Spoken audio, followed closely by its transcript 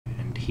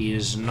He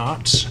is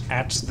not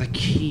at the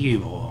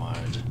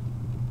keyboard.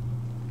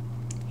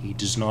 He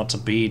does not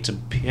appear to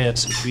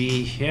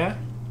be here.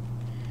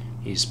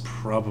 He's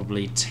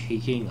probably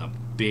taking a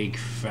big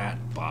fat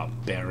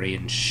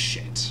barbarian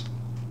shit.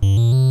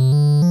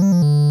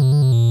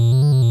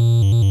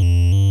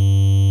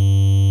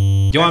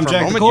 Yo, I'm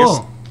Jack the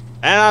Cool.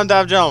 And I'm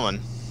Dab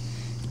Gentleman.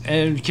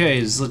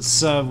 Okay,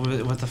 let's,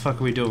 what the fuck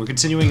are we doing? We're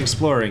continuing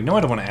exploring. No, I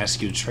don't want to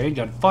ask you to trade.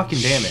 God fucking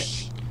damn it.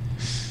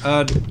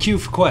 Q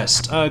for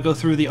quest. Go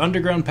through the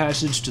underground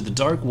passage to the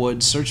dark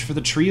woods, search for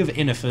the Tree of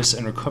Inifis,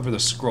 and recover the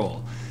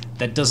scroll.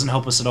 That doesn't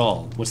help us at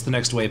all. What's the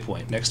next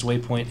waypoint? Next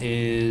waypoint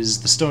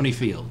is the Stony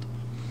Field.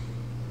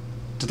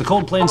 To the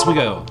Cold Plains we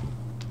go.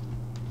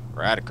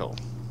 Radical.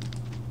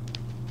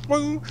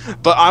 Woo.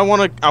 But I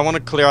wanna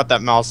clear out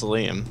that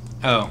mausoleum.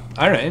 Oh,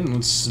 all right.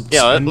 Let's take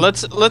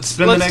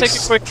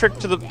a quick trip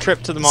to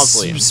the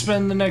mausoleum.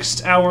 Spend the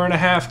next hour and a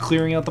half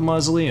clearing out the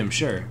mausoleum.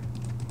 Sure.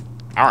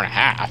 Hour and a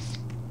half.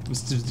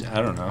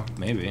 I don't know.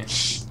 Maybe.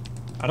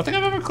 I don't think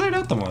I've ever cleared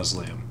out the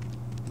mausoleum.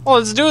 Well,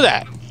 let's do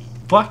that.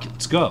 Fuck it,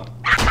 let's go.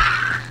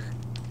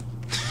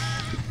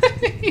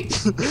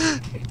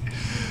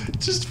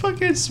 Just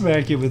fucking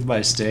smack him with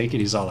my steak,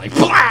 and he's all like,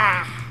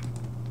 "Blah!"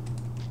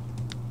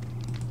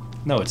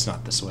 No, it's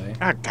not this way.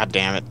 Ah, God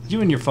damn it. You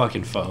and your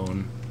fucking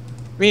phone.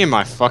 Me and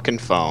my fucking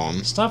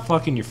phone. Stop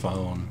fucking your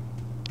phone.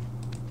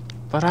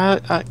 But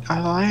I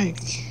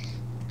like.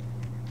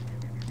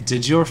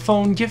 Did your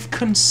phone give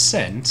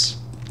consent?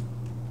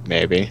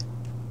 Maybe.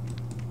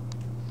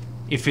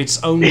 If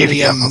it's only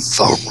maybe I'm a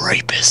phone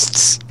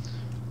rapist.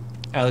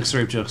 Alex,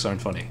 rape jokes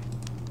aren't funny.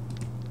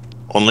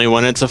 Only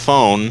when it's a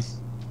phone.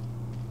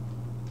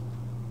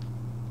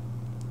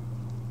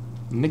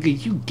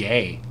 Nigga, you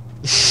gay.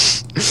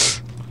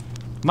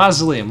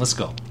 Mausoleum, let's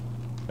go.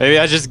 Maybe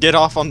I just get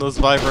off on those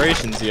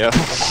vibrations, yo.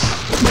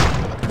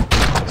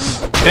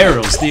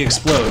 Barrels, they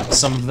explode.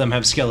 Some of them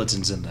have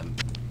skeletons in them.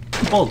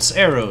 Bolts,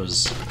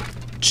 arrows.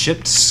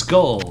 Chipped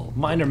skull.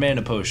 Minor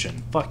mana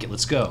potion. Fuck it,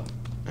 let's go.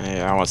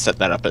 Hey, I want to set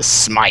that up as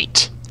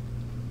smite.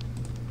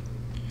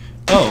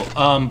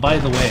 Oh, by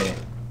the way.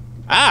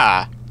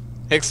 Ah!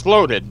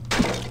 Exploded.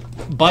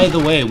 By the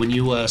way, when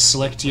you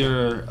select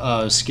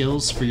your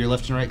skills for your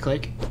left and right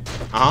click,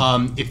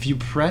 if you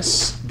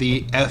press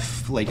the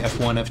F, like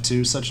F1,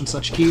 F2, such and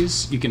such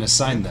keys, you can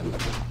assign them.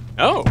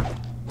 Oh.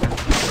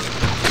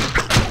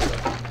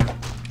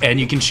 And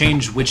you can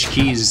change which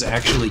keys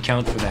actually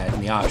count for that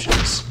in the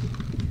options.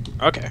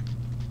 Okay.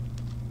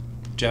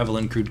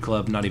 Javelin, Crude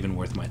Club, not even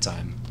worth my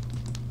time.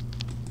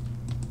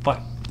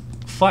 Fuck.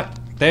 Fuck.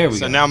 There we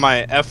go. So now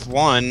my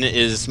F1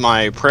 is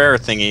my prayer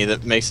thingy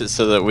that makes it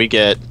so that we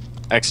get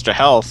extra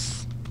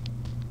health.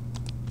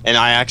 And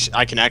I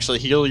can actually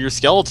heal your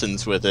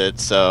skeletons with it,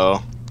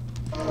 so.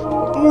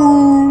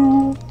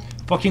 Woo.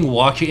 Fucking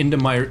walk into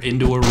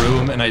a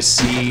room and I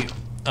see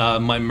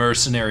my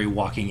mercenary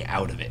walking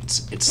out of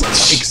it. It's like,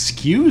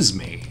 excuse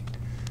me.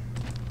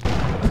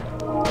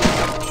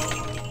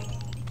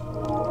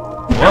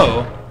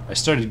 Whoa, I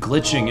started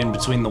glitching in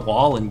between the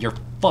wall and your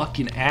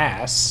fucking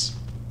ass.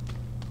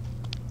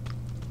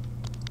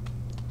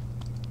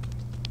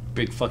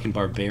 Big fucking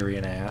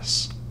barbarian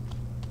ass.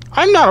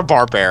 I'm not a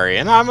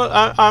barbarian. I'm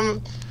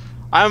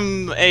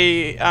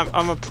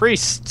a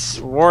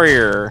priest,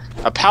 warrior,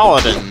 a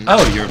paladin.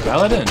 Oh, you're a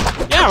paladin?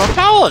 Yeah, I'm a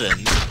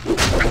paladin.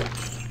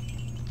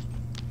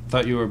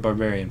 Thought you were a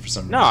barbarian for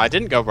some reason. No, I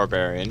didn't go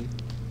barbarian.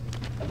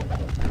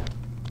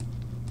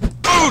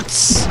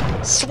 Boots!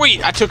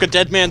 Sweet, I took a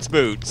dead man's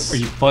boots. Are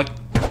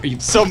you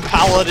some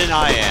paladin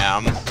I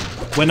am.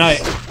 When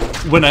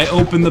I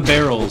open the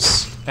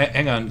barrels,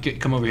 hang on,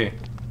 come over here.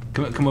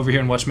 Come over here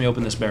and watch me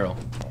open this barrel.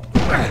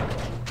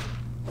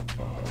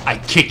 I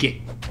kick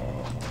it.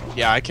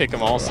 Yeah, I kick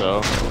him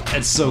also.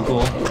 That's so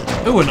cool.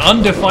 Ooh, an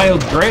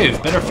undefiled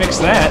grave. Better fix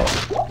that.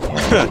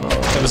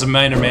 That was a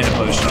minor mana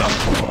potion.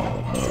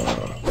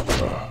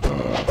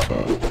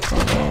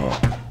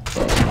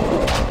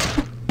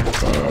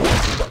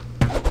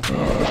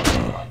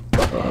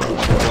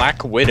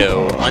 Black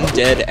Widow,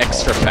 undead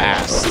extra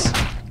fast.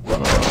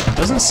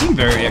 Doesn't seem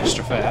very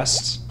extra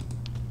fast.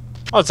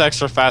 Oh, it's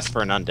extra fast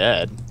for an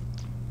undead.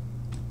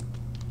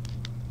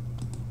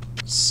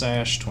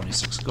 Sash,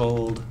 26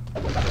 gold.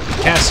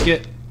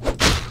 Casket.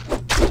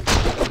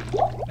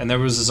 And there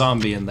was a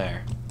zombie in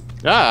there.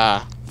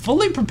 Ah.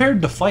 Fully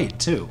prepared to fight,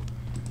 too.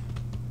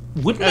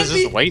 Wouldn't that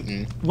be, just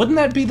waiting. Wouldn't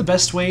that be the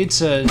best way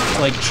to,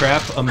 like,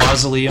 trap a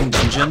mausoleum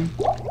dungeon?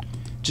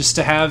 Just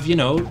to have, you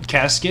know,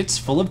 caskets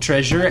full of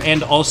treasure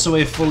and also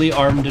a fully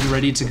armed and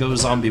ready to go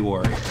zombie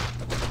warrior.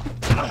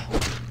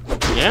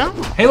 Yeah?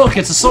 Hey look,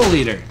 it's a soul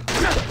eater.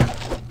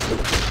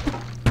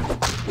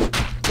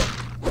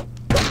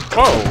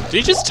 Whoa, did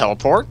he just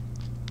teleport?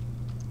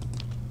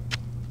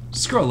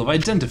 Scroll of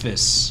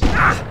Identifis.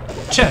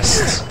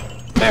 Chests.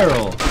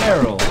 Barrel,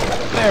 barrel,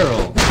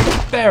 barrel,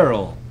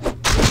 barrel.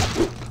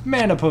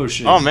 Mana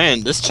potion. Oh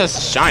man, this chest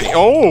is shiny.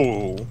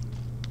 Oh!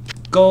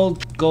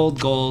 Gold, gold,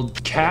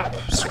 gold. Cap.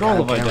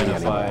 Scroll of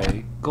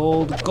Identify.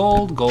 Gold,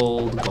 gold,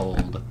 gold,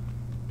 gold.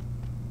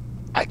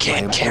 I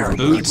can't carry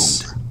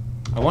boots.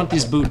 I want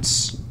these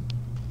boots.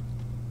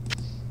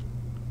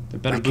 They're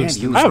better boots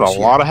than I have a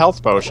lot of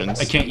health potions.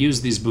 I can't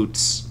use these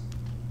boots.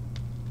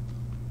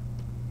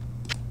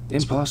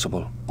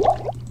 Impossible.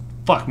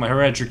 Fuck, my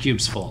hereditary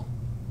cube's full.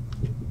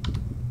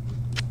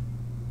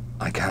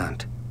 I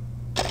can't.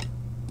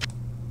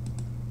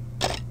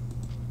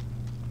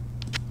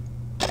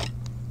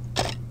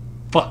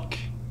 Fuck.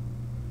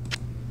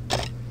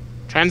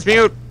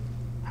 Transmute.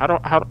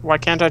 Why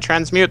can't I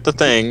transmute the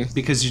thing?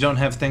 Because you don't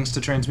have things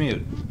to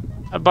transmute.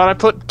 But I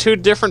put 2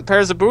 different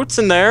pairs of boots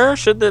in there.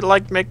 Should they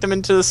like make them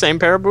into the same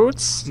pair of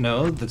boots?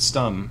 No, that's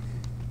dumb.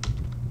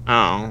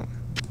 Oh.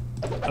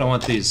 I don't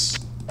want these.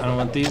 I don't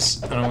want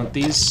these. I don't want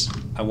these.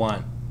 I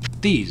want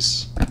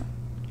these.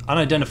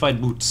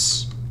 Unidentified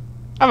boots.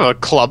 I have a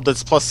club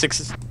that's plus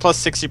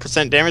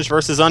 60% damage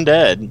versus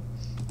undead.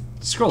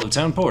 Scroll of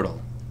town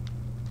portal.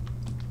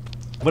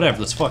 Whatever,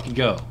 let's fucking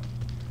go.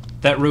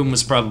 That room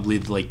was probably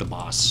like the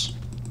boss.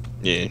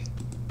 Yeah.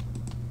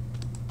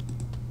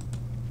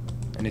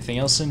 Anything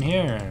else in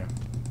here?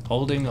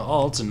 Holding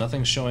Alt and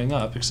nothing's showing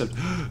up except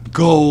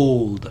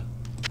gold.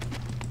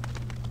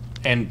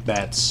 And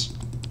bats.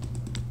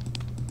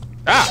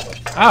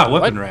 Ah,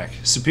 weapon rack.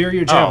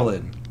 Superior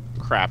javelin.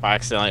 Oh, crap, I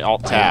accidentally I'm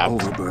alt-tabbed.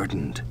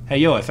 overburdened. Hey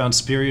yo, I found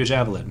superior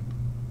javelin.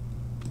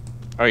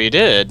 Oh, you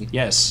did?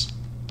 Yes.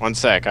 1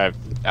 sec, I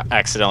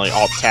accidentally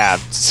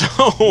alt-tabbed, so...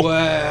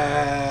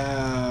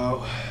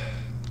 Wow.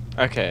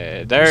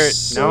 Okay, there...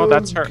 So no,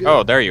 that's her... good.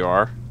 Oh, there you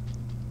are.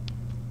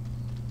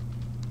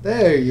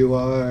 There you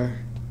are.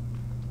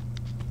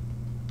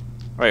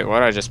 Wait, what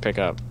did I just pick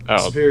up?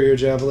 Oh, Superior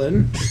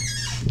javelin.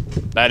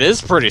 that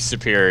is pretty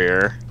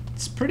superior.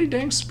 It's pretty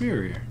dang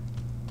superior.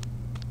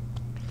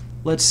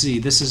 Let's see,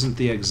 this isn't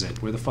the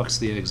exit. Where the fuck's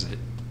the exit?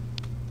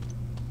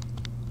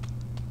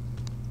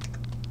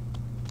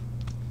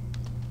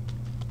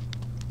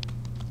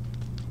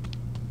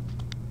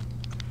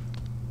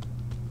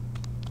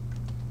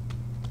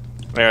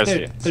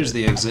 There's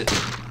the exit.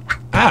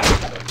 Ah!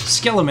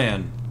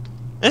 Skeleman!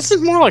 This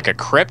is more like a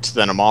crypt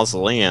than a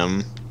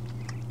mausoleum.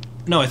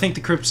 No, I think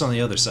the crypt's on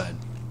the other side.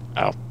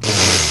 Oh.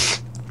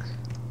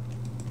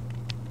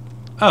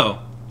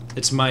 Oh,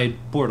 it's my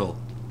portal.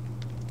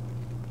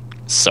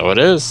 So it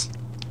is.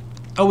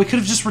 Oh, we could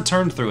have just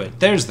returned through it.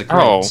 There's the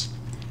crypt. Oh.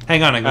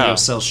 Hang on, I'm gonna Oh. go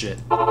sell shit.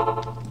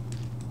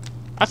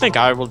 I think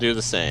I will do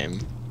the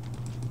same.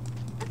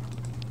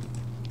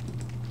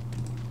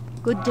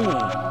 Good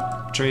day.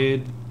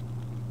 Trade.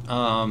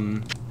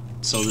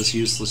 Sell this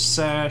useless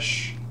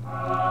sash.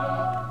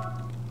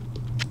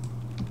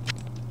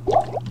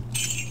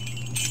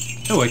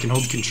 Oh, I can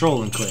hold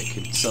control and click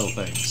and sell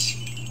things.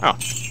 Oh.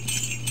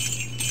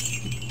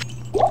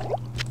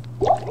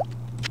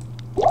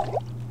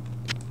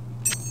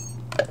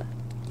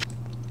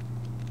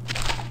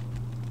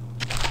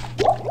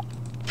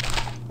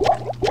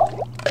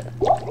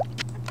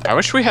 I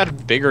wish we had a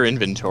bigger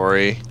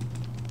inventory.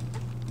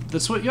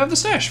 That's what you have the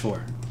stash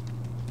for.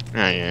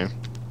 Oh, yeah.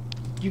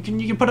 You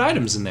can put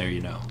items in there, you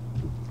know.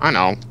 I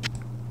know.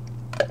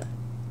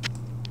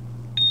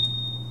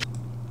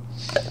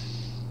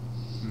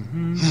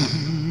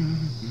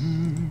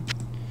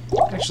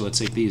 Actually, let's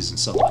take these and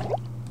sell them.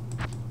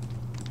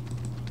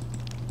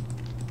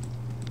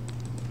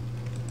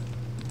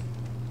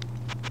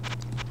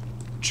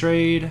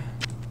 Trade.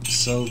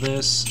 Sell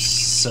this.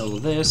 Sell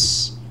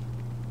this.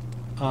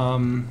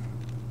 I'm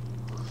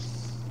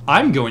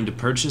going to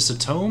purchase a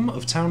tome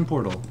of Town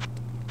Portal.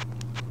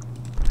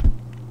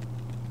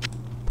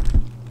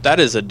 That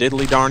is a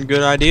diddly darn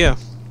good idea.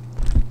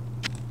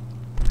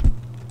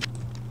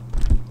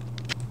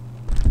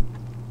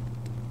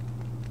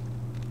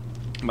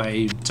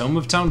 My tome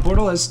of Town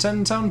Portal has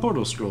 10 Town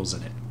Portal scrolls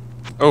in it.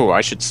 Oh,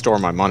 I should store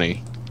my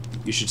money.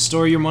 You should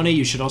store your money.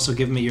 You should also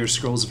give me your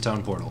scrolls of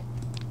Town Portal.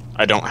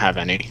 I don't have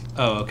any.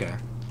 Oh, okay.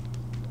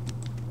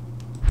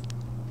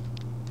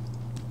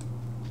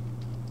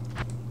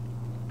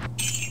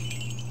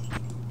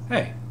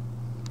 Hey.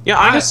 Yeah,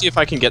 I'm gonna see if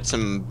I can get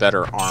some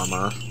better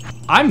armor.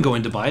 I'm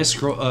going to buy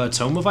a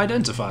Tome of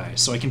Identify,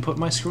 so I can put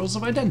my Scrolls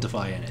of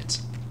Identify in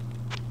it.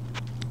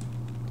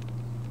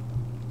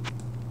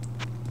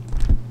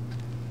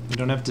 You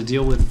don't have to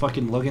deal with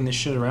fucking lugging this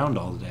shit around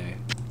all day.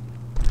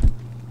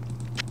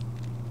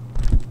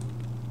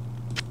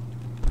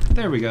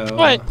 There we go.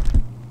 What?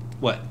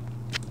 What?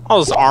 All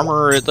this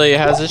armor it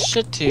has is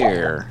shit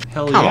tier.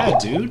 Hell Come yeah, on.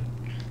 dude.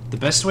 The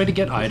best way to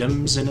get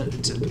items and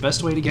the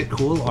best way to get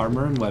cool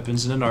armor and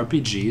weapons in an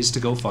RPG is to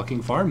go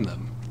fucking farm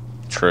them.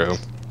 True.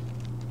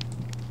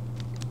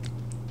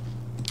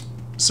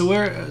 So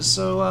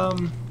are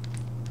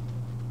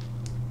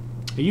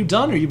you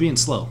done or are you being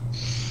slow?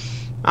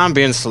 I'm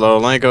being slow.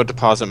 Let me go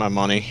deposit my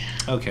money.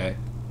 Okay.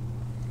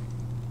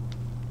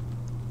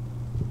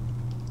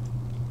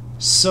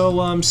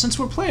 So, since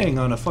we're playing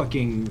on a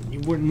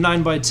fucking... We're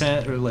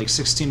 9x10, or like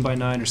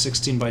 16x9 or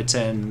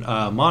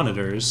 16x10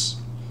 monitors,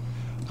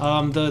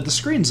 the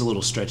screen's a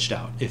little stretched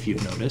out, if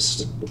you've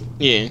noticed.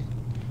 Yeah.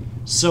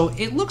 So,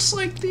 it looks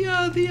like the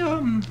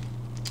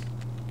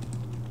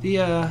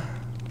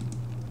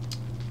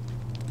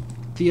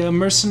The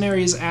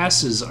mercenaries'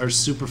 asses are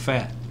super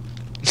fat.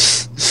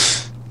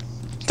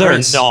 They're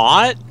Alright.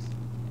 not?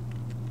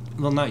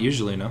 Well, not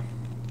usually, no.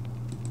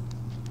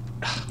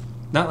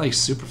 Not like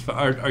super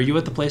fat. Are you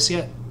at the place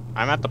yet?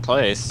 I'm at the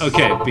place.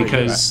 Okay,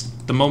 because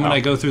the moment I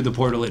go through the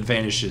portal, it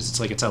vanishes.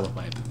 It's like a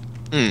telepipe.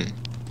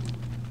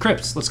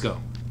 Crypt, let's go.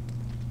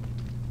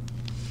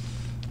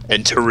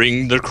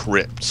 Entering the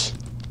crypt.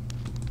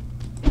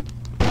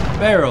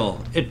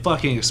 Barrel, it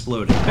fucking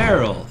exploded.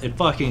 Barrel, it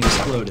fucking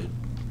exploded.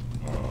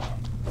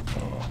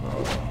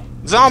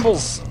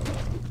 Zombies!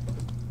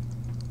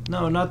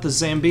 No, not the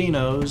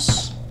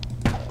Zambinos.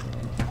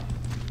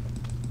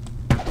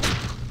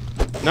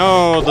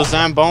 No, the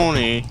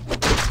Zamboni.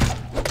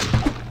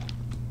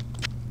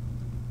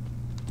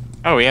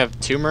 Oh, we have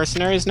 2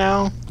 mercenaries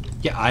now?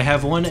 Yeah, I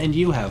have one and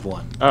you have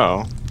one.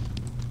 Oh.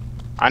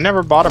 I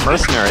never bought a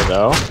mercenary,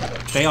 though.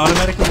 They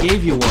automatically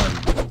gave you one.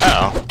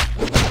 Oh.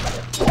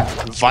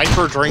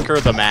 Viper Drinker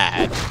the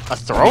Mad. A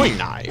throwing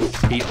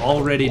knife. He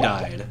already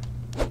died.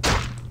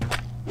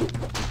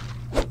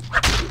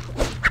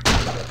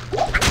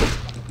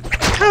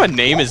 What kind of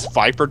name is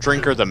Viper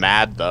Drinker the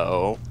Mad,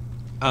 though?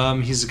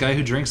 He's a guy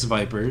who drinks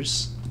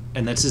vipers,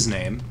 and that's his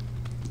name.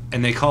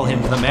 And they call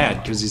him the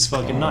Mad because he's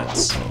fucking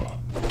nuts.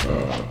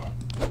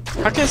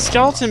 How can a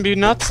skeleton be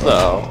nuts,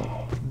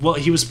 though? Well,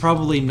 he was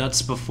probably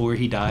nuts before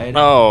he died.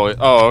 Oh,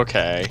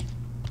 okay.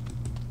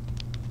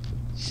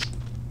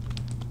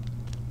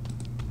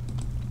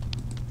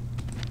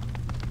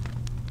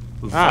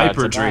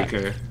 Viper it's a bat.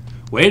 Drinker.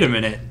 Wait a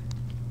minute.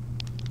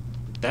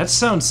 That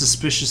sounds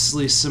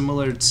suspiciously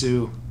similar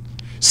to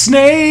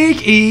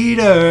Snake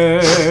Eater.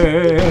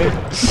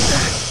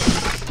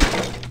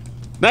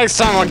 Next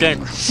time on Game.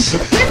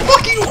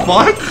 Fucking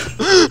what?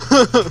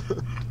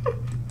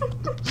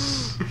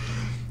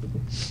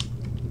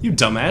 You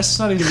dumbass. It's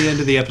not even the end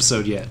of the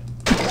episode yet.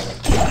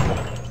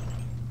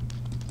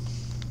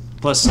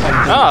 Plus,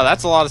 Oh,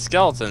 that's a lot of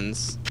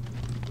skeletons.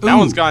 That Ooh.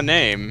 one's got a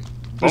name.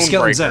 Where's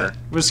skeletons Bonebreaker. at?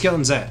 Where's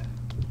skeletons at?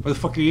 Where the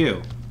fuck are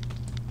you?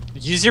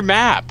 Use your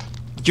map.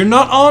 You're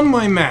not on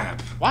my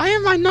map. Why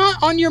am I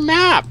not on your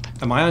map?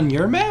 Am I on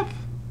your map?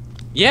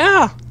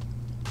 Yeah.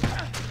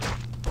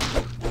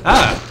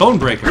 Ah,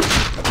 Bonebreaker.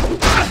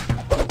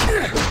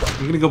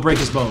 I'm gonna go break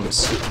his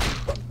bones.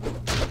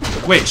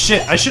 Wait,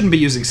 shit, I shouldn't be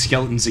using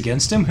skeletons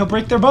against him. He'll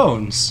break their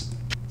bones.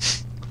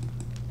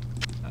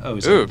 Oh,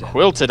 he's Ooh, already dead.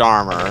 quilted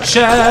armor.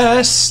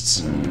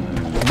 Chest!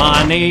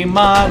 Money,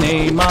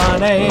 money,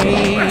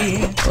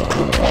 money!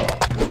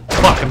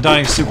 Fuck, I'm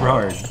dying super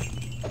hard.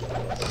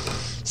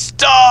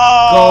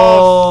 Stop!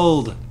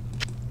 Gold!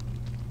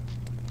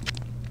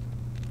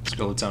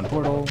 Skeleton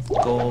portal,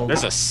 gold.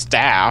 There's a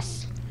staff.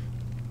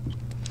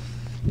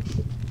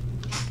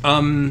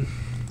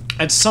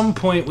 At some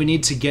point we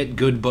need to get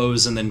good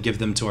bows and then give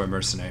them to our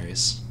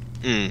mercenaries.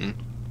 Hmm.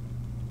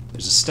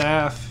 There's a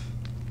staff,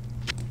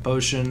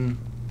 potion.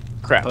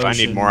 Crap, I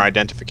Potion. need more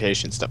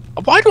identification stuff.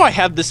 Why do I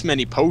have this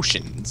many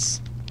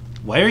potions?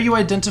 Why are you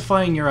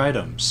identifying your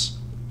items?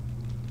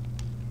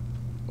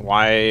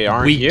 Why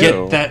aren't We you?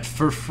 get that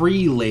for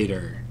free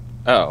later.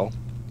 Oh.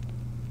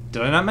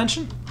 Did I not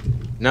mention?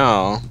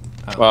 No.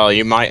 Oh. Well,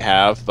 you might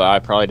have, but I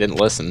probably didn't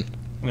listen.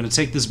 I'm gonna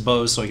take this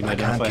bow so I can I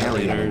can't identify it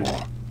carry later.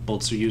 anymore.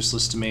 Bolts are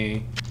useless to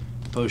me.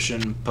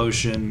 Potion,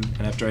 potion,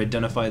 and after I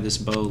identify this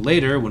bow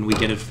later, when we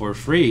get it for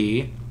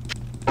free,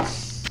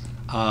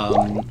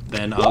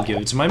 then I'll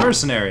give it to my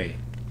mercenary.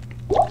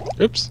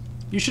 Oops.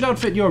 You should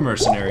outfit your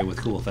mercenary with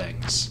cool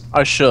things.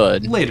 I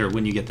should. Later,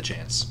 when you get the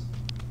chance.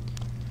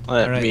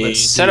 Let Alright, me let's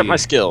set up see. my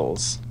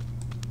skills.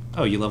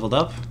 Oh, you leveled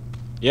up?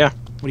 Yeah.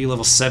 What are you,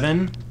 level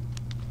 7?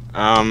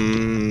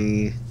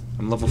 I'm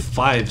level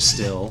 5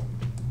 still.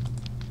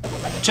 I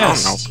don't know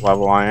Chest. what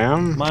level I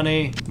am.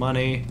 Money,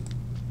 money,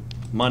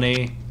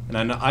 money. And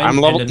I know I'm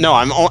level. No,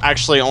 I'm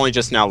actually only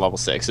just now level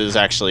 6. It was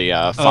actually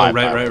 5. Oh,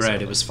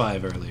 right. It was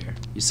 5 earlier.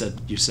 You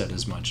said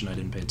as much, and I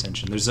didn't pay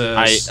attention. There's a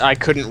I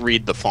couldn't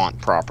read the font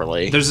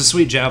properly. there's a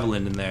sweet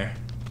javelin in there.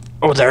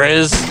 Oh, there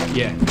is.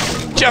 Yeah.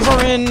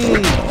 Jefferin.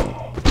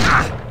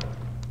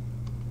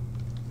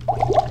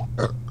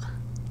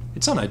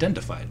 It's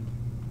unidentified.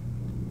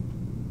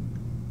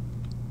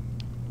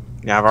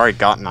 Yeah, I've already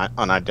gotten an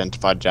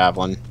unidentified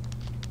javelin.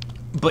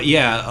 But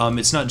yeah,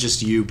 it's not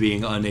just you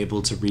being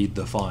unable to read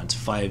the font.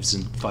 Fives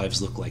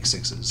look like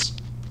 6s.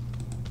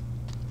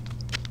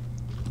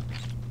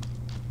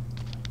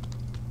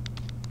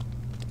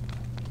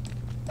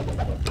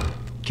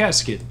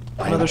 Casket.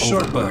 Another I'm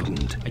short bow.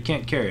 overburdened. I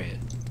can't carry it.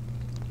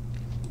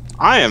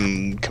 I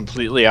am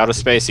completely out of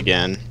space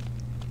again.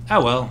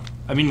 Oh well.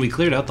 I mean, we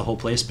cleared out the whole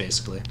place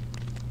basically.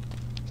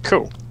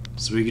 Cool.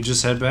 So we could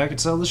just head back and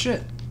sell the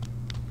shit.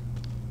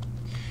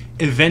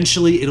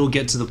 Eventually, it'll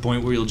get to the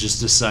point where you'll just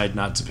decide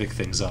not to pick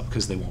things up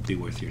because they won't be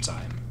worth your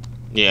time.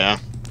 Yeah.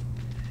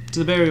 To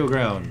the burial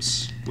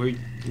grounds. Where?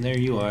 There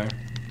you are.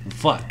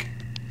 Fuck.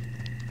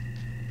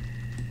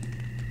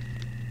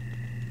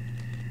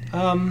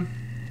 How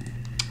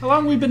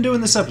long have we been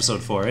doing this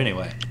episode for,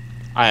 anyway?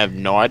 I have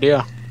no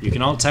idea. You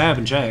can all tab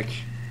and check.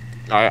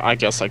 I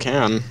guess I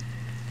can.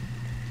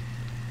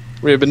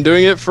 We have been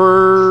doing it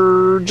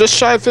for just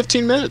shy of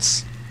 15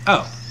 minutes.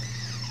 Oh.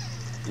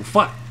 Well,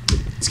 fuck.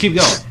 Let's keep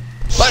going.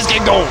 Let's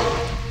get going!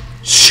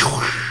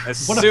 As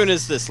soon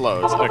as this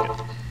loads.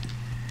 Okay.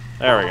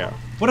 There we go.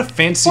 What a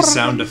fancy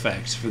sound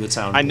effect for the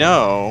town. I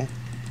know.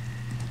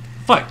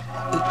 Fuck.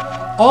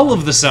 All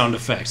of the sound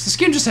effects. This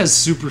game just has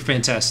super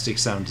fantastic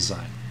sound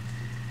design.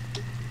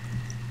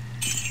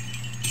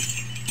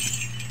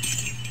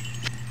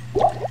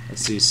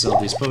 Let's see, sell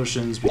these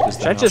potions because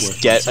Should they're I not just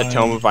worth get the a time.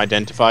 Tome of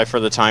Identify for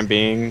the time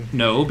being?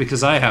 No,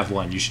 because I have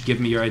one. You should give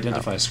me your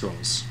Identify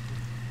scrolls.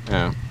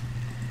 No.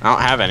 I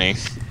don't have any.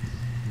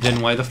 Then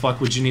why the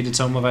fuck would you need a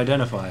Tome of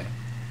Identify?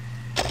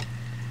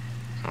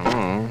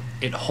 Oh.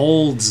 It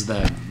holds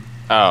them.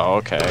 Oh,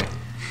 okay.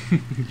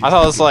 I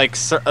thought it was like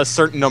a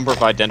certain number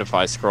of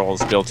Identify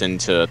scrolls built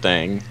into a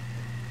thing.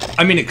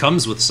 I mean, it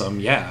comes with some,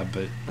 yeah,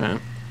 but... Yeah.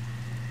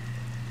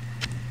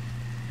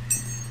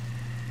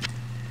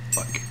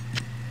 Fuck.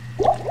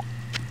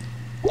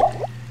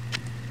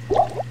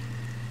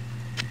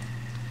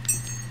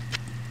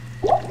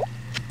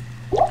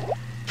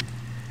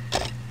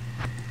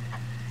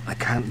 I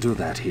can't do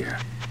that here.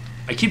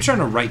 I keep trying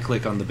to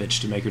right-click on the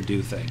bitch to make her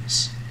do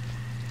things.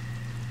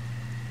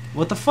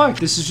 What the fuck?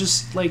 This is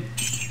just, like...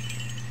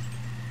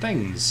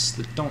 things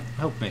that don't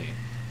help me.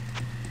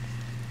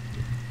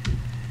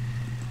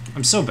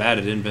 I'm so bad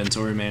at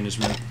inventory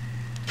management.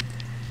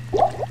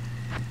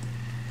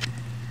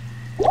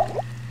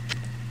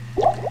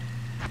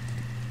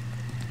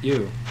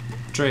 You.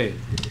 Trade.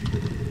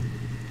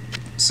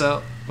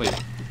 Sell. Wait.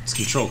 It's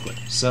control click.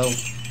 Sell.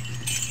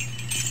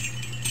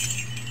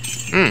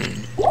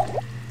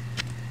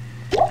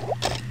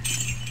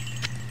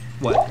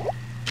 What?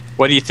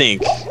 What do you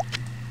think?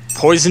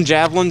 Poison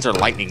javelins or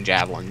lightning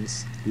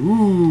javelins?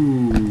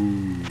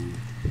 Ooh.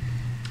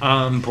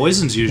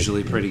 Poison's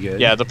usually pretty good.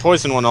 Yeah, the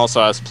poison one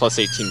also has plus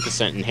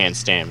 18%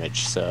 enhanced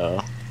damage,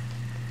 so...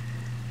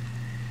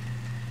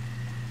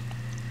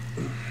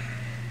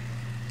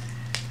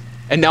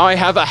 And now I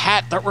have a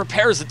hat that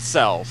repairs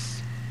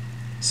itself!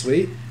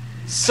 Sweet.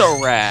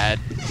 So rad.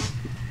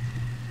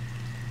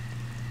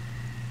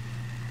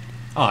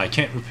 Oh, I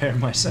can't repair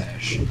my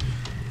sash.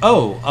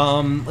 Oh,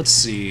 let's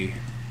see.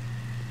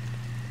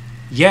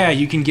 Yeah,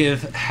 you can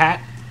give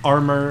hat,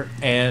 armor,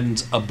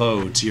 and a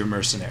bow to your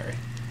mercenary.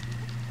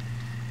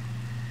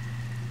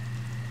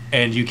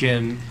 And you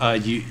can,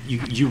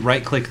 you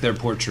right-click their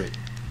portrait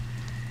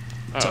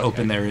to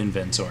open their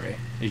inventory.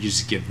 You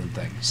just give them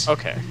things.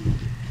 Okay.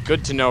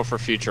 Good to know for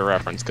future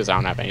reference, because I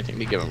don't have anything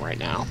to give them right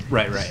now.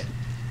 Right, right.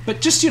 But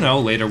just, you know,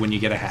 later when you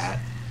get a hat.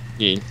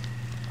 Yeah.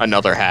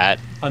 Another hat.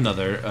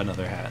 Another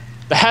hat.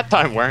 The hat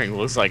that I'm wearing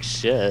looks like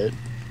shit.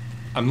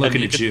 I'm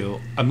looking at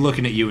you. I'm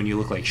looking at you and you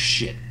look like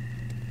shit.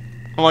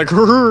 I'm like,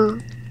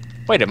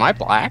 wait, am I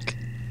black?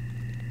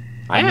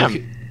 I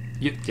am.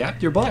 Yeah,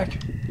 you're black.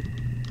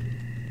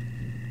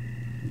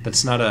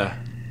 That's not a...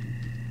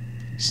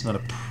 It's not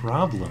a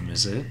problem,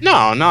 is it?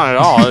 No, not at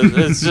all.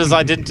 It's just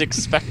I didn't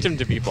expect him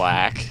to be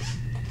black.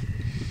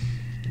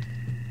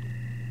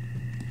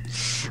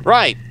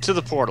 Right, to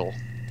the portal.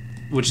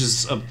 Which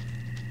is a...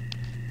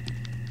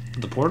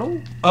 The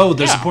portal? Oh,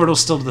 there's a Yeah. portal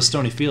still to the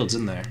Stony Fields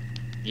in there.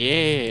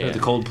 Yeah. Or the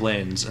Cold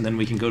Plains, and then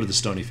we can go to the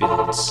Stony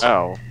Fields.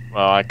 Oh,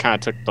 well, I kind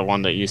of took the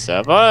one that you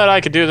said, but I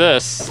could do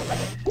this.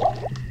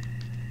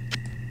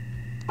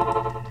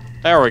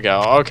 There we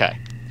go, okay.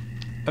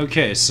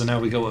 Okay, so now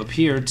we go up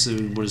here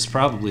to what is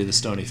probably the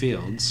Stony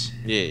Fields.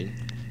 Yeah.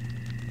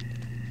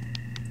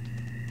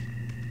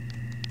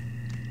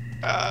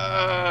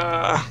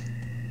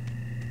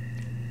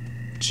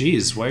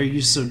 Jeez, why are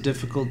you so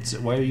difficult?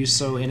 Why are you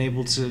so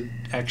unable to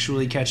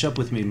actually catch up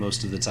with me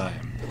most of the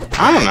time?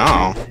 I don't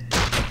know.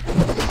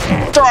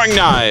 Throwing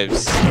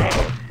knives!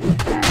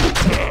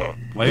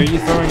 Why are you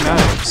throwing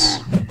knives?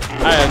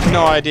 I have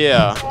no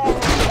idea.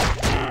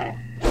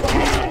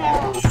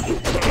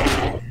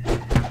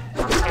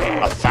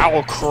 A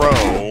foul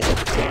crow.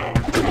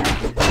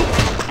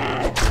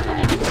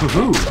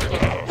 Woohoo!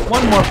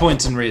 One more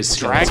point in raised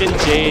skeleton.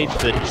 Dragon Jade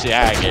the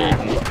Jagged.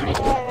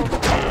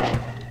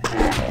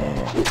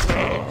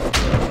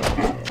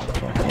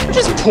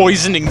 Just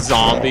poisoning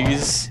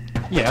zombies.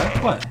 Yeah,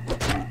 what?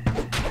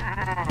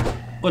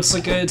 Well,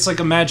 it's like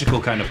a magical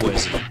kind of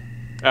poison.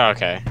 Oh,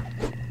 okay.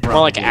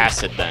 More like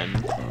acid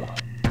then.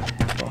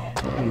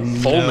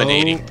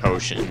 Fulminating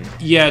potion.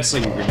 Yeah, it's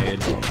like a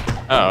grenade.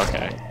 Oh,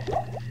 okay.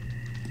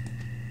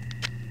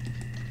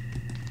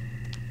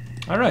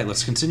 Alright,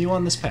 let's continue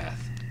on this path.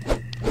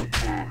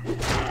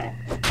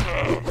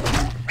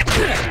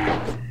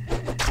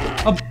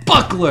 A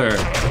buckler!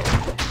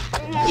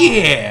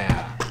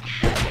 Yeah!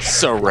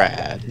 So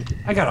rad.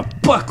 I got a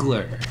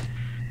buckler!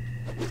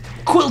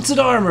 Quilted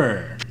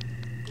armor!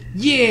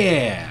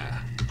 Yeah!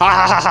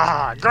 Ha ha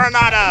ha!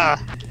 Granada!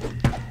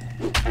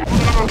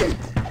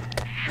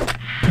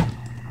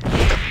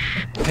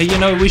 Hey, you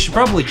know, we should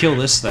probably kill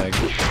this thing.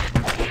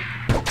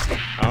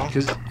 Oh?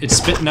 Because it's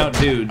spitting out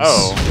dudes.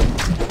 Oh.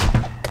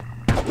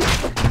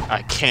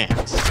 I can't.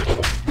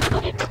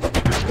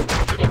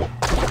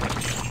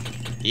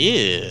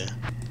 Yeah.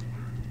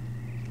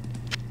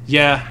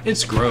 Yeah,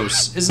 it's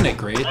gross. Isn't it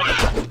great?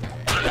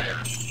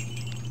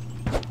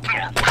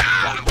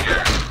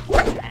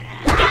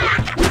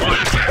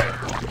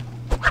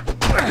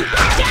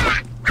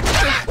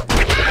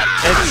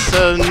 It's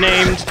a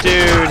named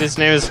dude. His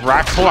name is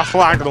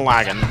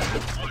Raklagan.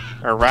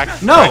 Or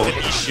No!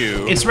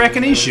 Rakanishu. It's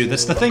Rakanishu.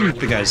 That's the thing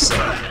the guys said.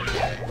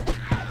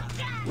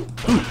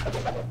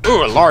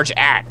 Ooh, a large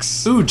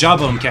axe. Ooh,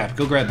 jawbone cap.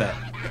 Go grab that.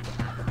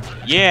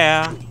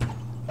 Yeah.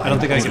 I don't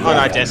think I It's can.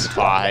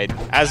 unidentified,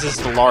 as is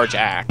the large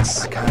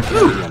axe. I can't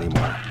carry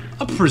anymore.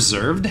 A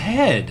preserved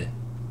head.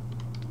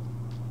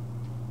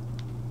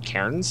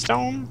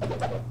 Cairnstone?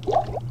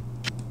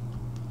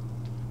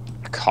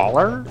 A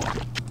collar?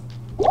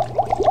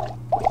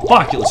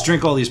 Fuck it, let's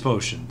drink all these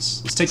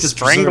potions. Let's take this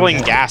Strangling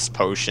preserved head. gas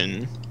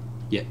potion.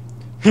 Yeah.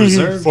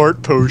 Preserved.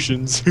 Fart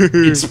potions.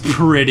 It's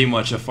pretty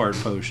much a fart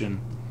potion.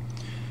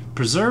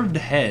 Preserved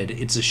head.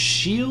 It's a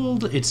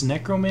shield. It's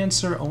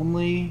necromancer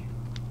only.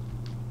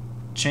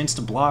 Chance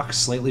to block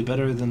slightly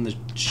better than the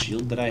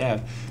shield that I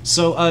have.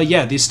 So,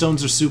 yeah, these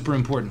stones are super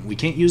important. We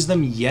can't use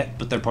them yet,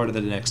 but they're part of the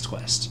next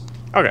quest.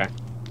 Okay.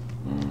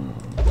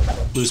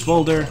 Loose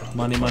boulder.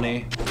 Money,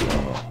 money.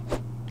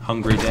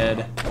 Hungry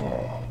dead.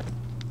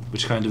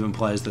 Which kind of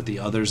implies that the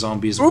other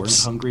zombies weren't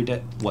hungry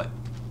dead. What?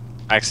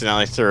 I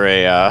accidentally threw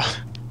a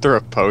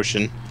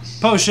potion.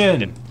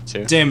 Potion!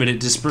 Too. Damn it, it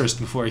dispersed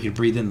before I could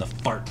breathe in the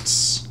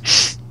farts.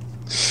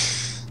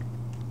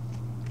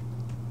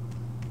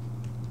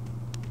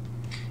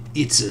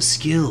 It's a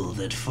skill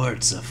that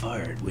farts a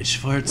fart, which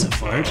farts a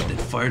fart that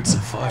farts a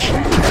fart.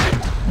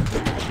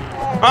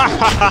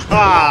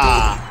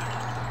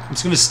 I'm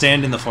just gonna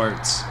stand in the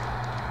farts.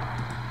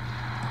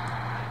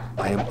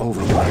 I am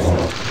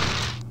overrun.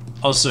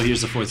 Also,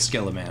 here's the fourth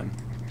Skeleman.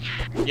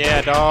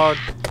 Yeah, dog.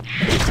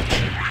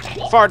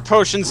 Fart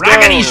potions go!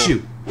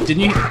 Rakanishu! Did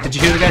you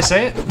hear the guy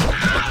say it?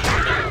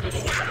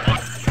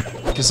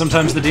 Because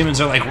sometimes the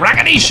demons are like,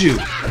 Rakanishu!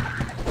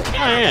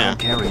 Oh, yeah.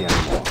 Carry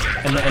anymore.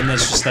 And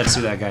that's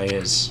who that guy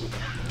is.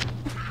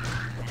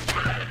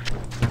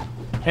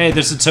 Hey,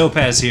 there's a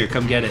topaz here,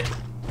 come get it.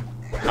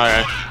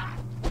 Okay.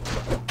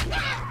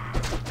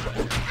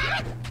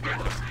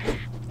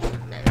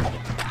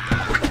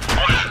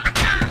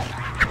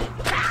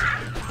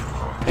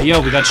 Hey yo,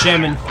 we got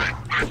Shaman.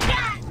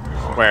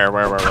 Where?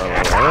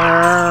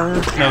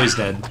 No, he's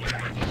dead.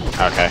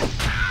 Okay.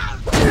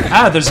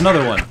 Ah, there's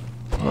another one.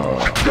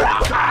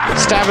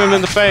 Stab him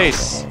in the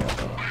face!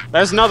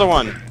 There's another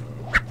one!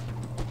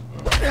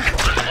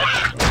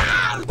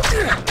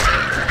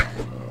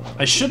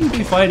 I shouldn't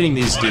be fighting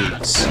these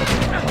dudes.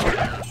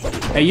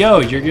 Hey yo,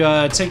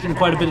 you're taking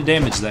quite a bit of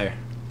damage there.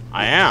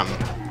 I am.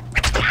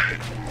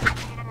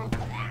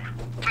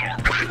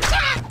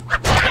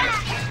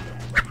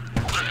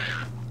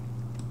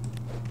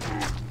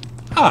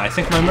 Ah, I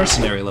think my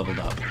mercenary leveled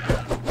up.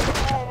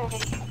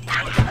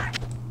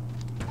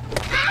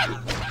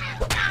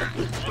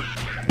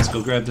 Let's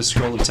go grab the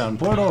scroll of town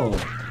portal.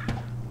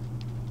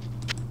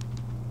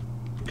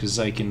 Because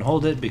I can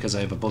hold it, because I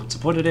have a book to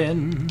put it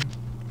in.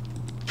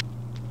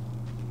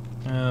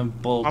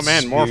 Bolt, Oh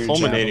man, more spear,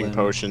 fulminating javelin.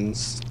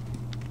 potions.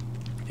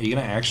 Are you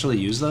gonna actually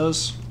use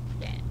those?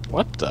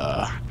 What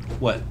the?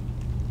 What?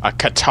 A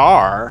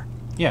Qatar?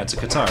 Yeah, it's a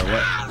Qatar.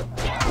 What?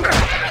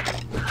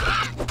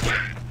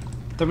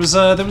 There was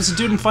a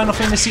dude in Final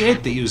Fantasy VIII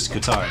that used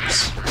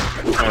Qatars.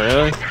 Oh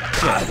really?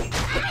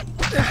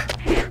 Yeah.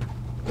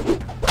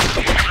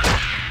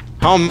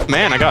 Oh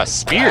man, I got a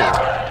spear.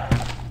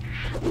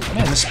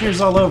 Man, the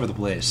spear's all over the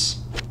place.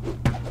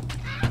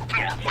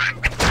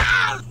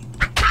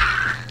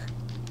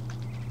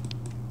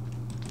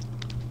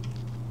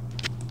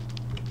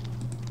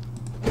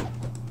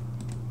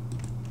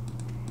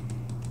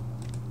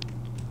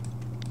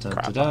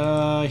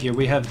 Da-da-da. Here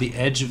we have the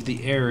edge of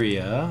the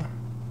area.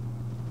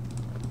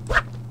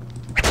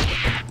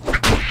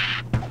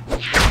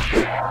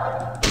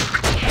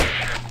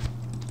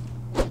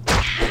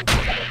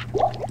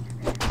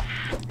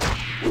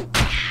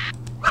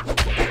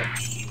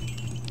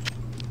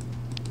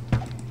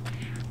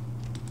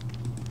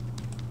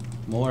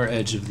 More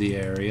edge of the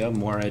area,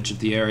 more edge of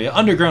the area.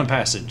 Underground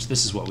passage,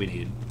 this is what we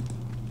need.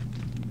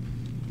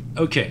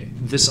 Okay,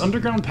 this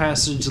underground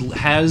passage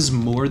has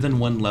more than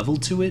one level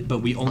to it, but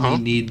we only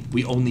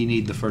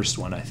need the first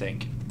one, I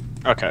think.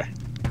 Okay.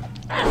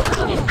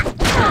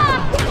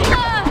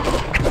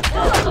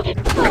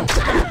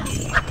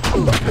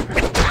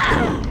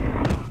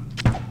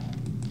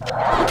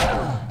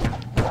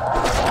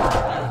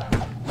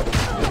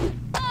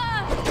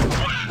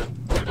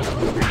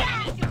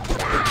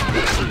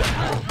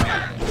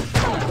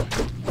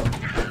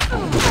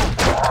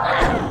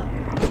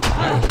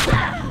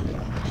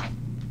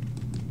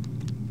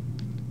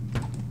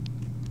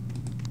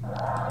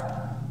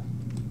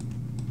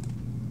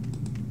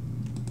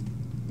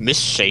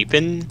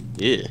 Misshapen?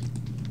 Yeah.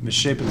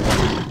 Misshapen.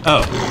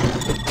 Oh.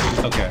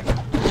 Okay.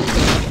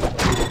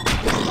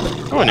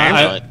 Oh, an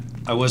amulet.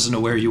 I wasn't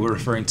aware you were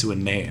referring to a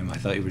name. I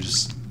thought you were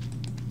just...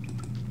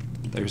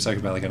 They were talking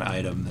about like an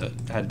item that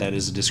had that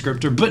as a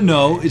descriptor, but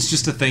no, it's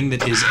just a thing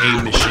that is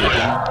a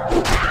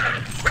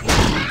misshapen.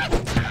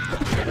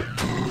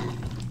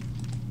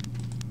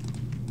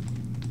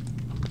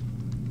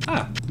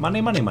 Money,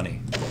 money,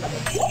 money.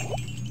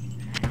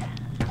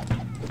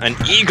 An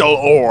eagle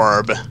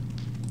orb.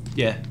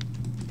 Yeah.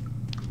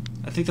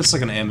 I think that's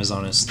like an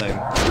Amazonist thing.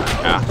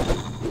 Yeah.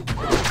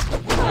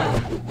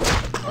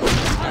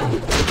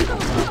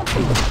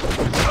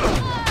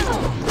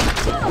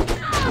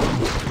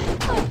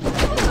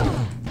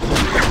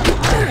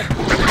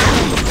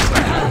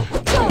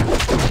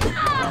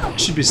 I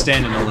should be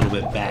standing a little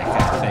bit back,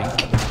 I think.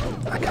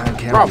 I can't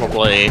carry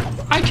Probably.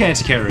 I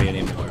can't carry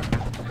anymore.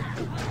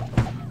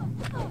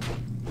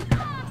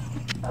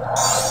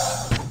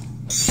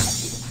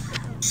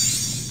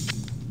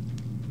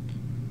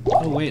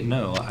 Oh wait,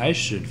 no. I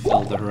should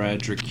fill the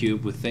Heredric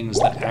Cube with things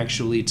that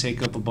actually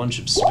take up a bunch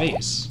of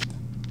space.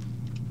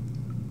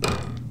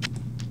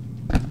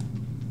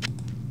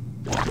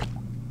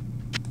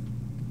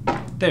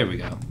 There we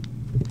go.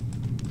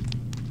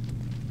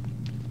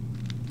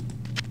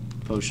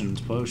 Potions,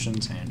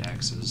 potions, hand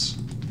axes.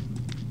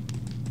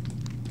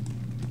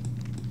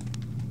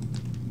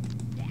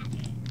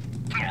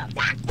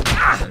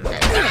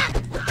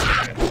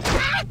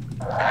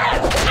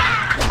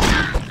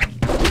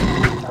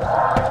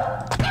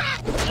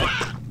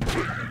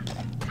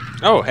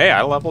 Oh, hey,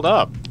 I leveled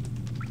up.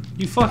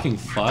 You fucking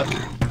fuck.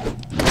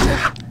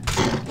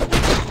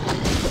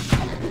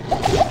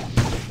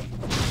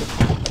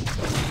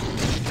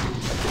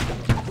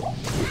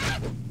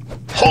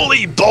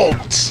 Holy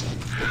bolt!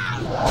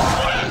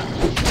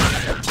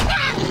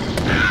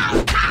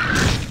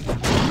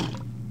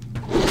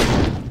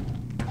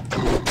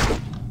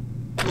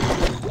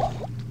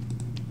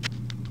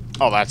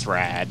 Oh, that's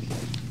rad.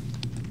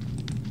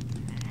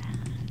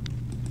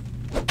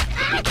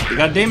 We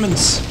got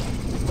demons.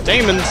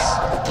 Demons!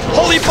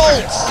 Holy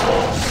bolts!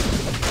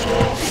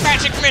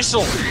 Magic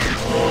missile!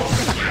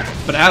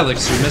 But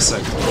Alex, you're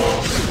missing.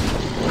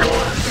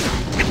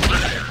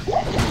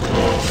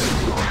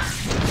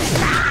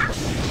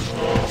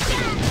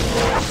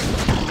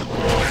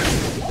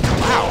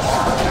 Wow.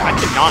 I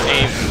cannot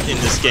aim in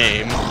this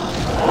game.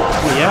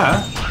 Well,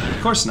 yeah,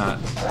 of course not.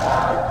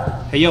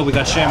 Hey, yo, we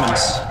got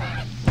shamans.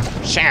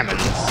 Shamans.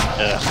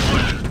 Ugh.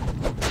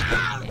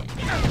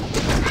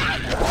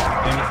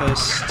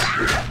 Amethyst.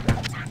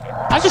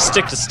 I just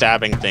stick to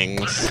stabbing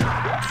things.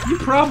 You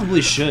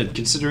probably should,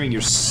 considering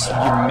your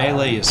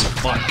melee is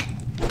fuck.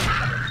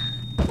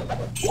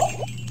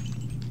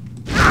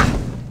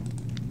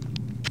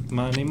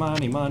 Money,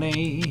 money,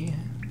 money.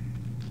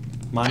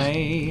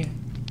 Money.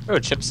 Oh,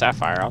 chip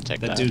sapphire, I'll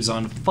take that. That dude's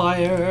on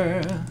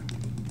fire.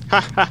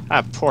 Ha ha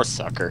ha, poor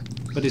sucker.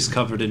 But he's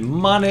covered in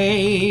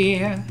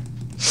money.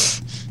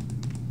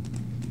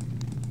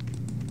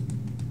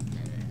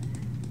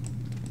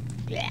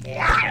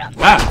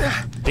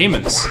 Ah!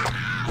 Demons.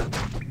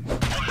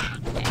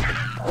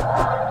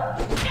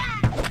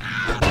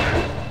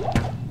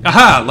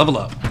 Aha! Level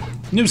up.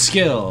 New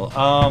skill.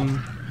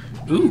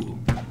 Ooh.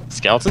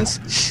 Skeletons?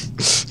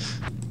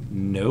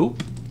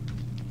 Nope.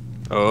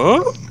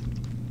 Oh?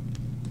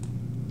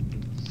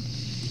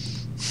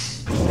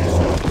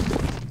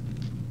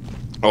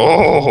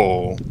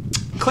 Oh!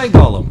 Clay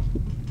Golem.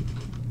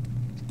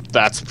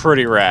 That's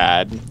pretty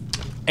rad.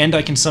 And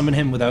I can summon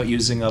him without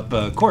using up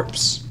a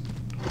corpse.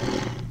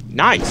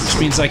 Nice. Which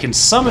means I can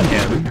summon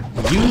him,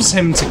 use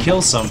him to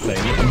kill something,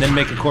 and then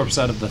make a corpse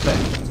out of the thing.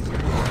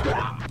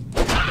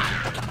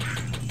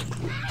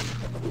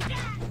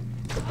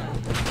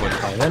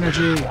 45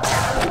 energy.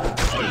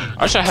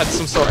 I wish I had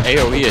some sort of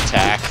AoE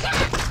attack.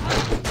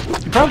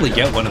 You probably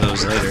get one of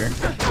those later.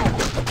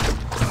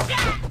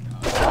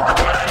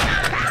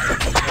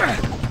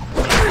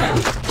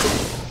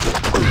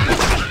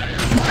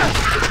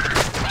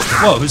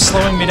 Whoa, who's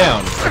slowing me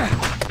down?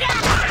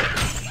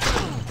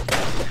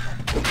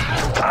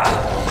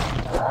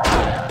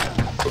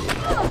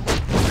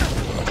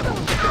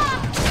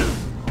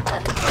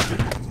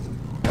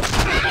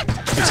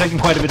 You're taking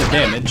quite a bit of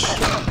damage.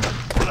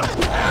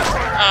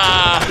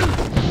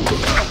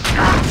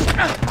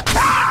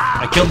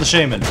 I killed the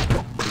shaman.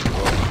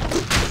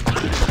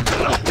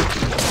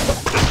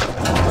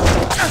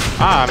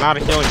 Ah, I'm out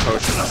of healing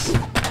potions.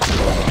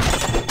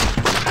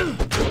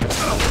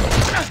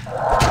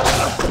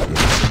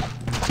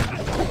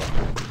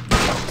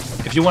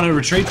 If you want to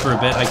retreat for a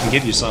bit, I can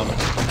give you some.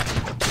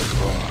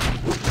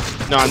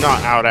 No, I'm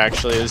not out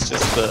actually, it's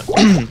just the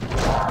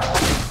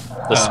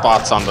the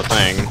spots on the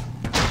thing.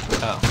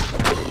 Oh.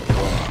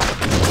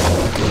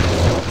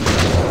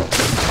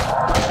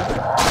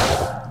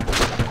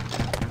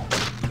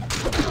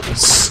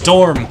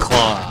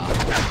 Stormclaw.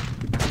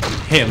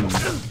 Him.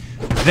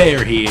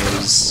 There he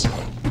is.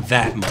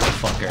 That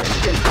motherfucker.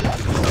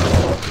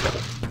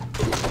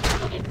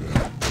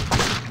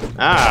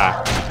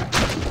 Ah.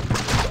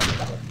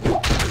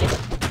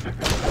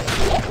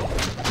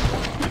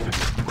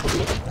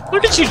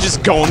 Look at you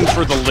just going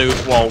for the loot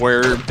while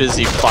we're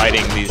busy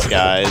fighting these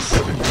guys.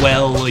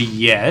 Well,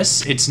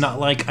 yes. It's not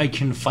like I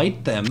can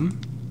fight them.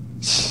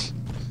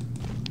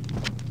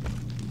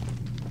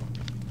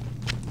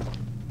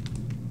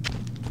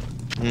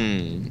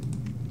 Hmm.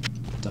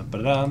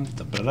 Dum-ba-dum,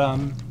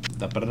 dum-ba-dum,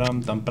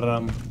 dum-ba-dum,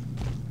 dum-ba-dum.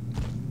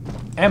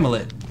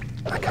 Amulet.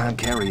 I can't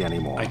carry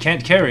anymore. I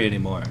can't carry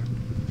anymore.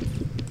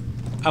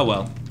 Oh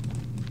well.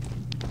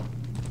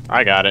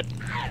 I got it.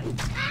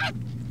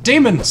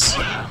 Demons!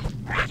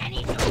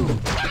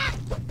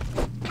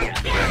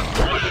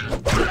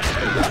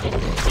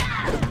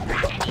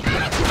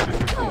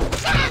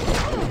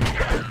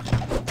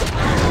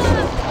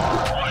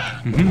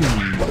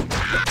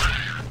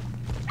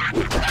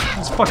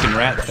 There's a fucking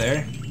rat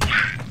there.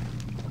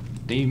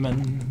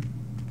 Demon.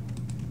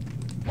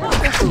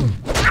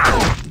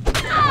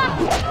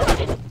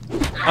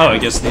 Oh, I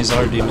guess these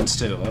are demons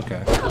too.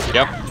 Okay.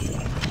 Yep.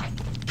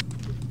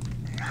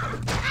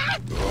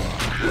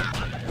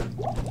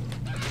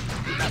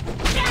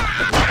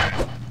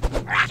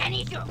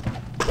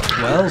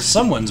 Well,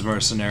 someone's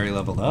mercenary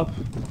leveled up.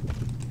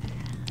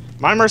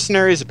 My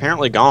mercenary is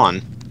apparently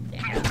gone.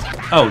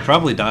 Oh,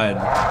 probably died.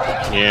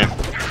 Yeah.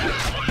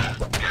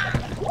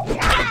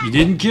 You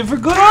didn't give her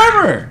good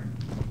armor!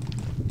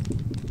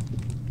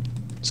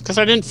 It's because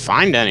I didn't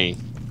find any.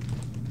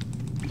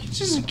 You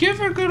just give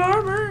her good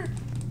armor.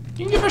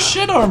 You can give her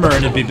shit armor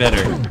and it'd be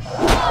better.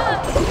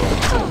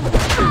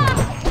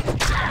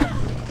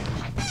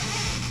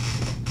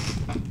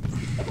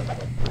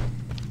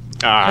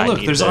 Ah, Hey,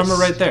 look, there's armor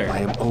right I there.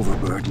 am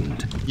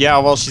overburdened. Yeah,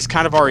 well, she's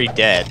kind of already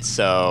dead,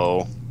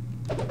 so...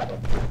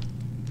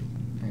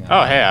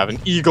 Oh, hey, I have an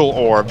eagle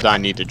orb that I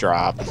need to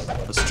drop.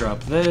 Let's drop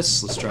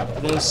this. Let's drop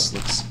this.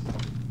 Let's.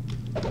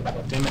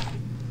 Damn it.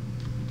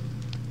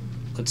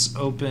 Let's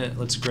open.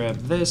 Let's grab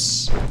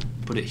this.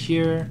 Put it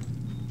here.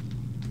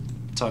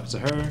 Talk to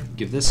her.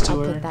 Give this to I'll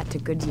her. put that to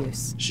good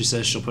use. She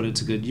says she'll put it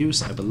to good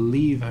use. I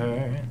believe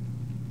her.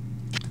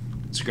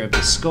 Let's grab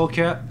this skull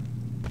cap.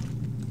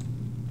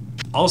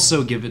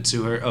 Also give it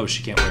to her. Oh,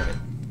 she can't wear it.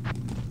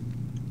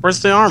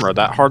 Where's the armor?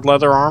 That hard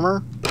leather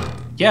armor?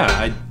 Yeah,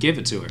 I gave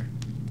it to her.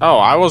 Oh,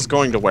 I was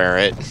going to wear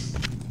it.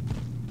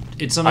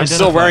 It's I'm unidentified.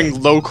 still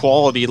wearing low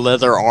quality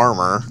leather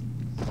armor.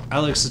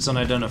 Alex, it's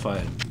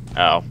unidentified.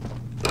 Oh.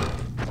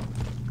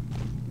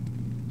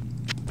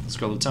 Let's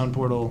go to the town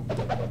portal.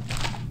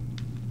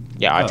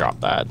 Yeah, I Oh.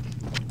 dropped that.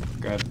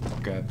 Grab.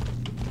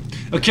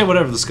 Okay,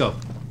 whatever, let's go.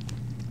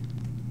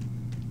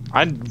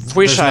 I wish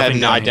There's I had nothing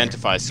an down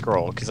identify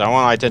scroll, because I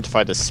want to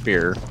identify the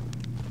spear.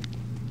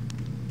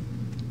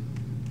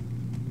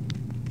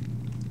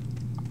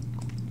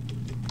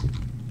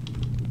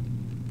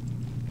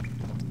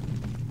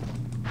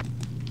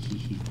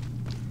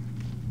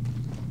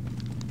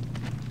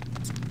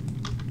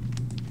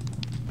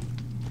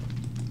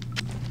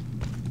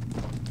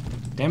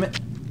 Damn it.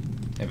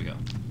 There we go.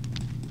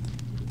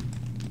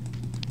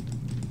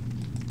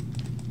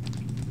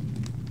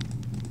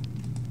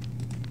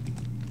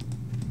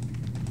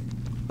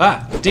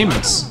 Ah,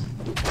 demons.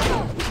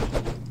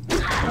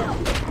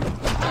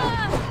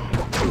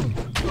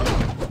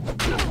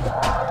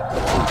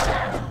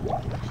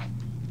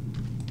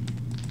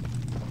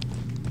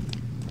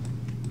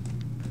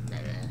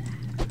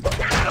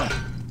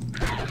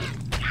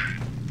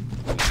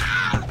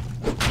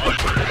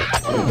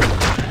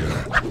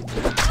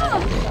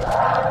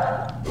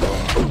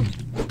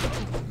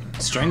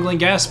 Strangling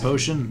gas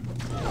potion.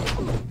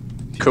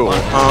 Cool.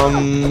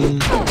 You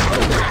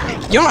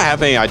don't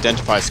have any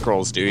identify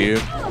scrolls, do you?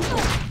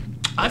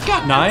 I've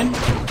got 9.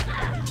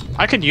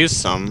 I could use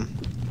some.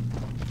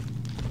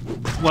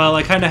 Well,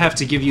 I kind of have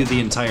to give you the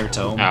entire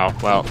tome. Oh,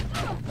 well.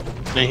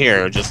 Then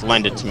here, just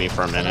lend it to me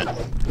for a minute.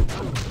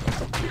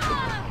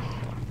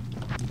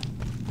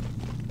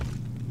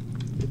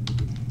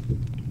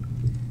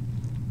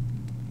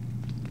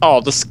 Oh,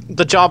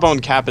 the jawbone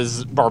cap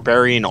is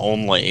barbarian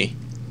only.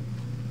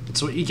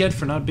 That's what you get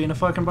for not being a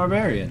fucking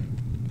barbarian.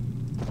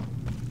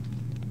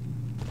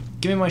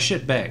 Give me my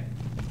shit back.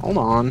 Hold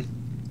on.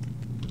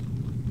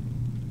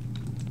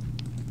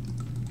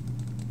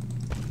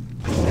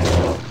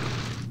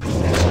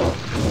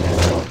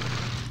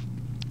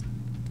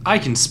 I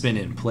can spin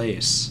in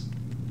place.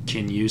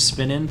 Can you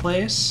spin in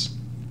place?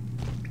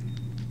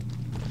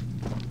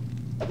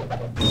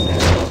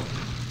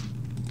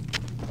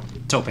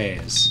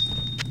 Topaz.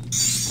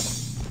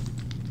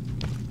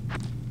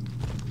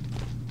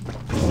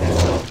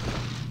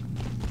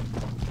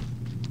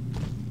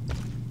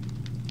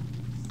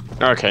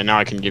 Okay, now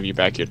I can give you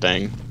back your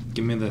thing.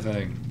 Give me the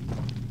thing.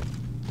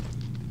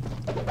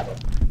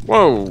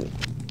 Whoa!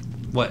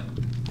 What?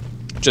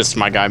 Just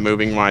my guy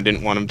moving when I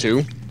didn't want him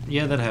to.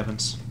 Yeah, that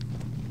happens.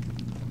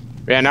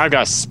 Yeah, now I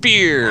got a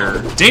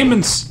spear!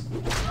 Demons!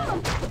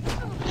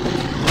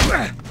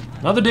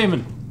 Another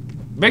demon.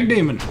 Big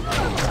demon.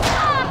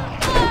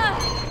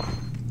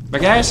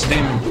 Big ass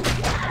demon.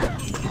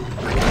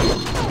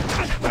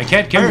 I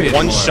can't carry it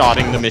anymore.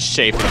 One-shotting the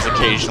misshapens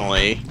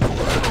occasionally.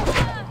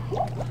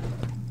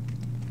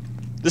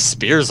 This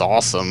spear's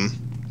awesome.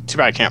 Too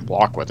bad I can't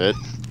block with it.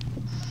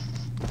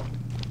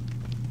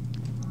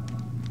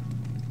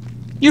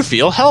 You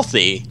feel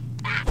healthy.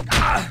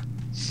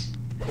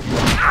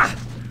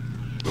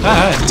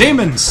 Ah,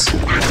 demons!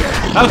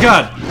 Oh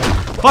god!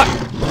 Fuck!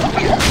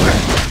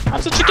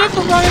 That's what you get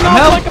for running off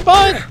Help! like a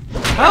bud!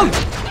 Help!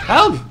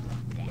 Help!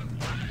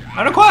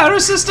 I require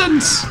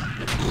assistance!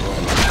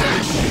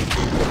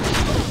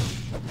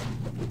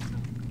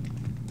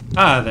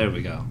 Ah, there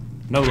we go.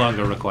 No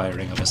longer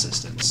requiring of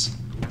assistance.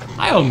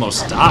 I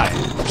almost died.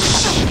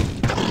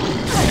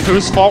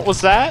 Whose fault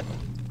was that?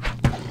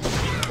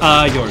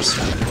 Yours.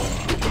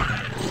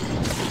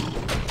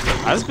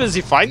 I was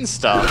busy fighting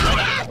stuff.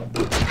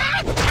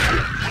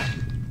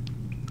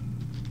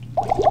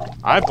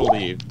 I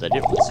believe that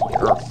it was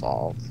your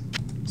fault.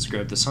 Let's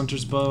grab this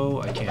hunter's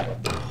bow. I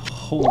can't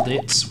hold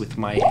it with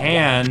my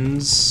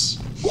hands.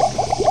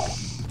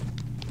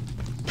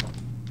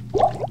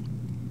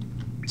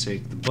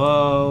 Take the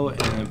bow and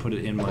then put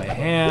it in my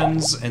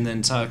hands and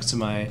then talk to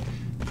my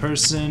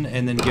person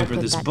and then give her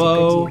this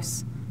bow.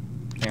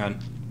 Hang on.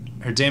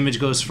 Her damage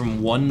goes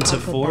from 1 to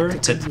 4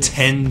 to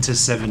 10 to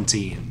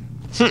 17.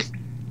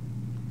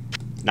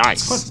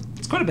 Nice.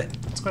 It's quite a bit.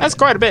 That's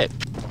quite a bit.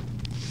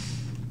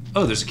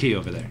 Oh, there's a key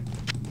over there.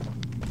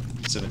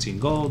 17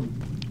 gold.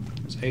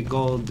 There's 8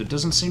 gold. There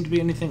doesn't seem to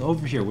be anything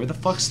over here. Where the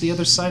fuck's the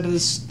other side of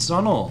this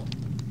tunnel?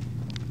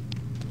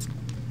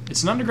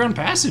 It's an underground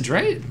passage,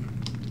 right?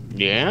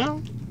 Yeah?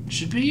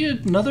 Should be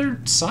another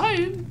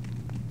side.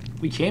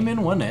 We came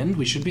in one end.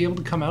 We should be able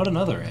to come out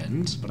another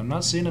end, but I'm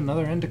not seeing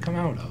another end to come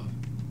out of.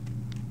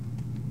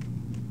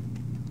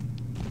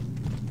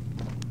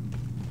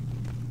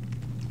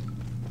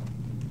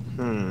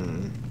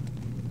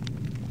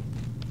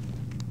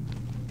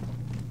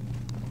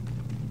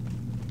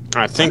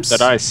 I think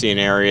that I see an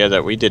area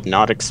that we did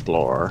not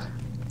explore.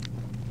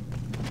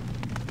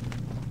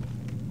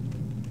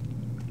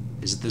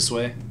 Is it this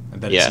way? I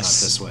bet Yes.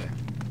 it's not this way.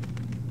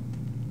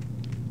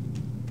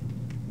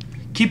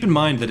 Keep in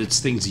mind that it's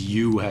things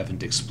you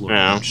haven't explored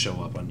Yeah. that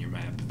show up on your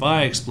map. If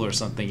I explore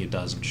something, it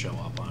doesn't show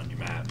up on your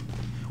map.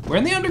 We're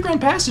in the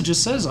underground passage. It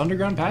says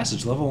underground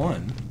passage, level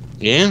 1.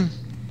 Yeah?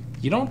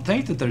 You don't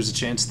think that there's a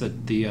chance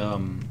that the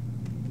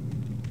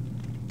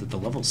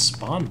level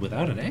spawned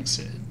without an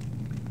exit?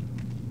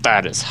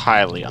 That is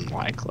highly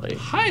unlikely.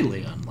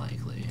 Highly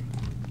unlikely.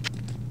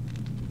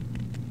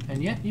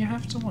 And yet you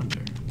have to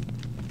wonder.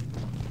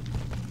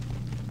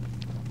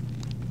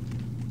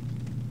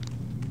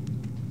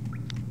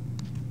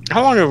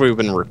 How long have we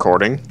been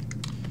recording?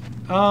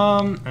 I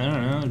don't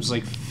know. It was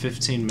like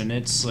 15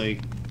 minutes, like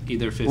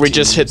either 15 We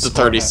just hit the minutes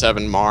or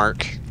 37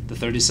 mark. the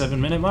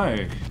 37-minute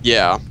mark.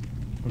 Yeah.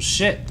 Well,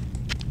 shit.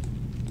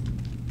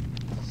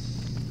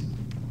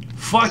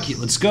 Fuck it,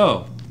 let's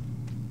go.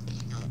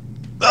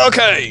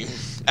 Okay.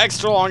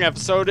 Extra long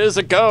episode is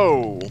a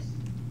go.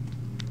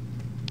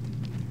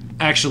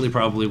 Actually,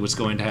 probably what's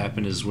going to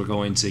happen is we're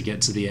going to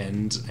get to the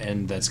end,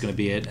 and that's going to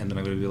be it, and then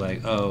I'm going to be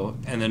like, oh,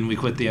 and then we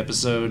quit the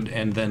episode,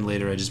 and then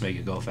later I just make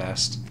it go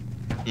fast.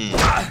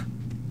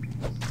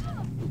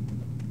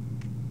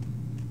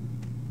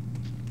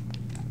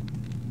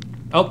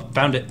 Oh,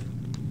 found it.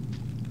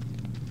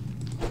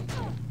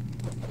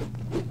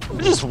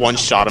 Just one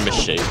shot him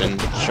misshapen,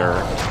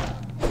 sure.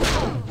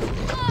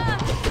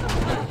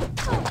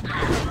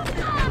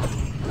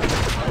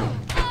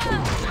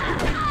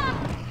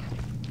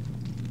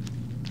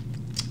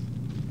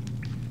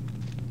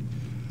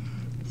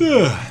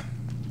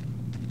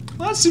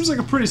 Well, that seems like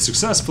a pretty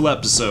successful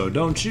episode,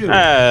 don't you?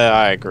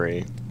 I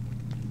agree.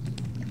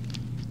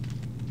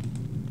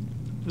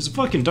 There's a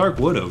fucking dark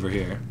wood over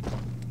here.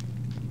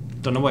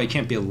 Don't know why it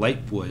can't be a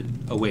light wood.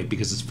 Oh wait,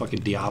 because it's fucking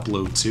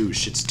Diablo 2.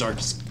 Shit's dark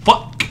as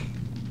fuck!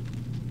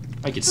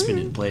 I could spin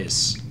it in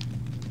place.